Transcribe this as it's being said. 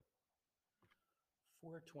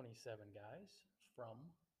427 guys from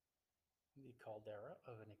the caldera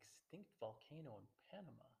of an extinct volcano in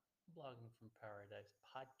Panama, blogging from paradise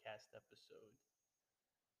podcast episode.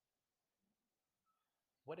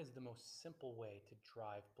 What is the most simple way to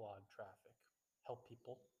drive blog traffic? Help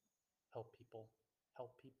people, help people,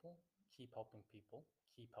 help people, keep helping people,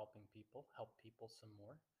 keep helping people, help people some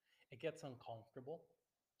more. It gets uncomfortable.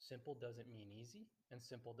 Simple doesn't mean easy, and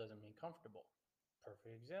simple doesn't mean comfortable.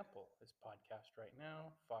 Perfect example, this podcast right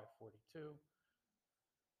now, 5:42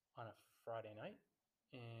 on a Friday night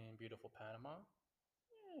in beautiful Panama.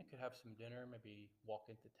 I could have some dinner, maybe walk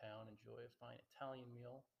into town, enjoy a fine Italian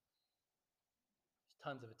meal. There's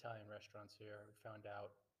tons of Italian restaurants here. We found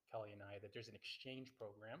out, Kelly and I, that there's an exchange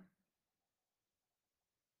program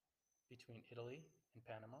between Italy and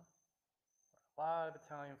Panama. A lot of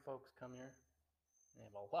Italian folks come here. They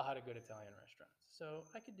have a lot of good Italian restaurants. So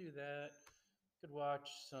I could do that. Could watch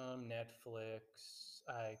some Netflix.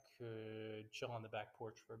 I could chill on the back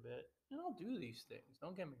porch for a bit. And I'll do these things.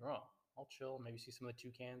 Don't get me wrong. I'll chill, maybe see some of the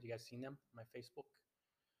toucans. You guys seen them on my Facebook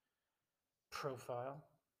profile?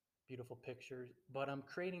 Beautiful pictures. But I'm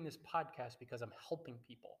creating this podcast because I'm helping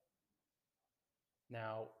people.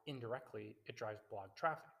 Now, indirectly, it drives blog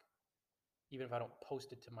traffic. Even if I don't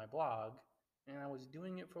post it to my blog, and I was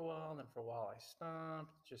doing it for a while, and then for a while I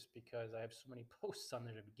stopped just because I have so many posts on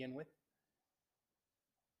there to begin with.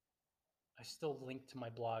 I still link to my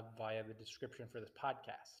blog via the description for this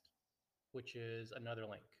podcast, which is another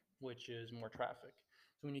link, which is more traffic.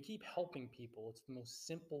 So when you keep helping people, it's the most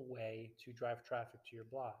simple way to drive traffic to your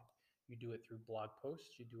blog. You do it through blog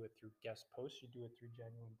posts, you do it through guest posts, you do it through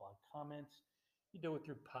genuine blog comments, you do it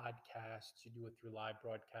through podcasts, you do it through live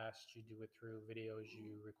broadcasts, you do it through videos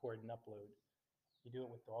you record and upload. You do it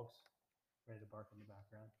with dogs ready to bark in the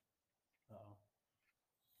background. Uh-oh.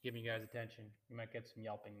 Give you guys attention. You might get some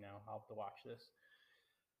yelping now. I'll have to watch this.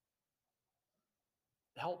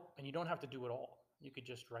 Help, and you don't have to do it all. You could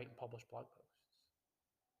just write and publish blog posts.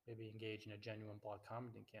 Maybe engage in a genuine blog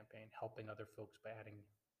commenting campaign, helping other folks by adding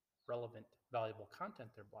relevant, valuable content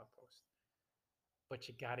to their blog posts. But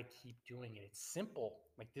you got to keep doing it. It's simple.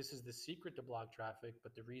 Like, this is the secret to blog traffic,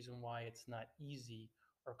 but the reason why it's not easy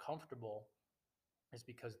or comfortable is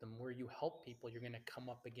because the more you help people, you're going to come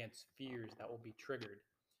up against fears that will be triggered.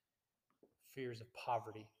 Fears of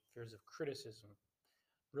poverty, fears of criticism.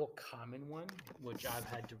 Real common one, which I've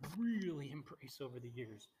had to really embrace over the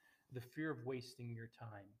years, the fear of wasting your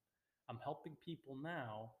time. I'm helping people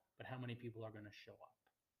now, but how many people are going to show up?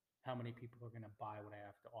 How many people are going to buy what I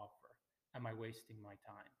have to offer? Am I wasting my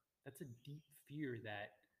time? That's a deep fear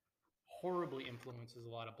that horribly influences a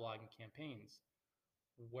lot of blogging campaigns.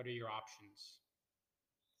 What are your options?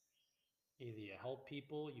 Either you help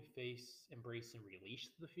people, you face, embrace, and release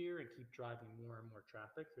the fear and keep driving more and more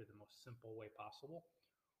traffic through the most simple way possible,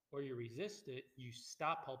 or you resist it, you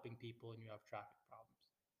stop helping people, and you have traffic problems.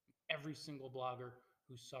 Every single blogger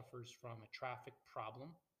who suffers from a traffic problem,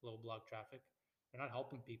 low blog traffic, they're not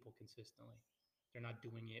helping people consistently. They're not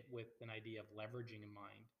doing it with an idea of leveraging in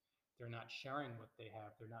mind. They're not sharing what they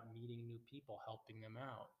have. They're not meeting new people, helping them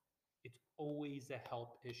out. It's always a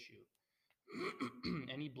help issue.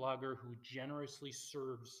 Any blogger who generously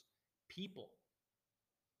serves people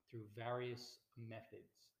through various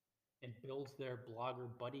methods and builds their blogger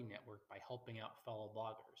buddy network by helping out fellow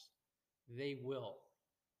bloggers, they will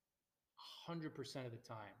 100% of the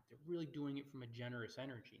time, they're really doing it from a generous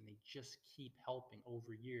energy, and they just keep helping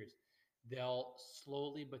over years. They'll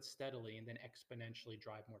slowly but steadily and then exponentially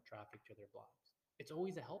drive more traffic to their blogs. It's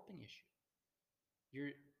always a helping issue.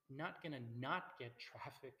 You're not going to not get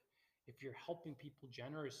traffic if you're helping people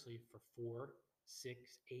generously for 4,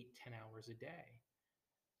 6, 8, 10 hours a day.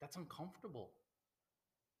 That's uncomfortable.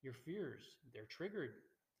 Your fears, they're triggered.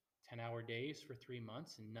 10-hour days for 3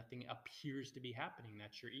 months and nothing appears to be happening.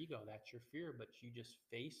 That's your ego. That's your fear. But you just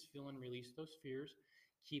face, feel, and release those fears.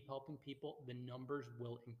 Keep helping people. The numbers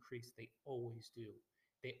will increase. They always do.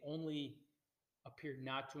 They only appear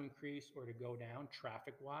not to increase or to go down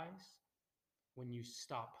traffic-wise when you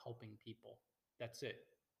stop helping people. That's it.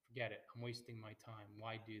 Forget it. I'm wasting my time.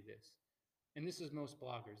 Why do this? And this is most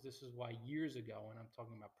bloggers. This is why years ago, and I'm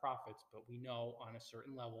talking about profits, but we know on a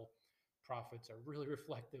certain level, profits are really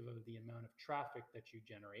reflective of the amount of traffic that you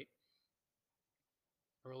generate.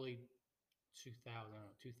 Early 2010,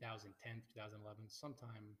 2011,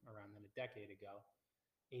 sometime around then, a decade ago,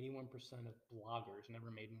 81% of bloggers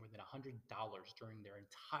never made more than $100 during their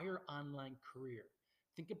entire online career.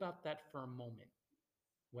 Think about that for a moment.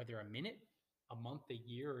 Whether a minute, a month, a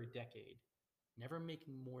year, or a decade, never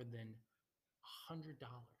making more than $100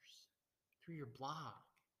 through your blog.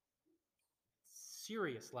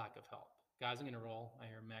 Serious lack of help. guys, I'm gonna roll. I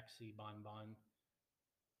hear Maxi Bon,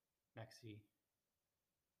 Maxi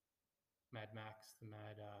Mad Max, the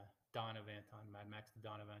Mad Don of Anton, Mad Max the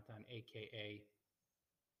Don of Anton, aka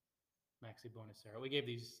Maxi Bonacero. We gave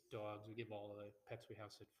these dogs, we give all the pets we have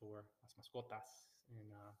sit for las mascotas in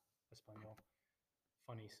Espanol.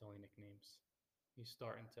 Funny, silly nicknames. He's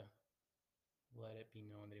starting to let it be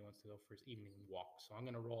known that he wants to go for his evening walk. So I'm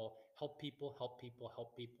going to roll help people, help people,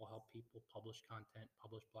 help people, help people, publish content,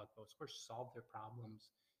 publish blog posts, or solve their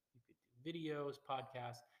problems. You could do videos,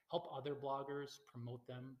 podcasts, help other bloggers, promote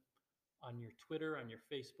them on your Twitter, on your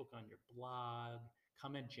Facebook, on your blog,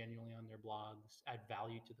 comment genuinely on their blogs, add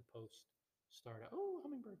value to the post, start a, oh,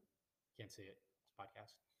 hummingbird. Can't see it. It's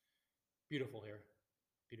podcast. Beautiful here.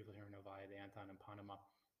 Beautiful here in Novaya, the Anton and Panama.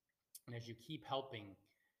 And as you keep helping,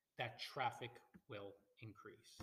 that traffic will increase.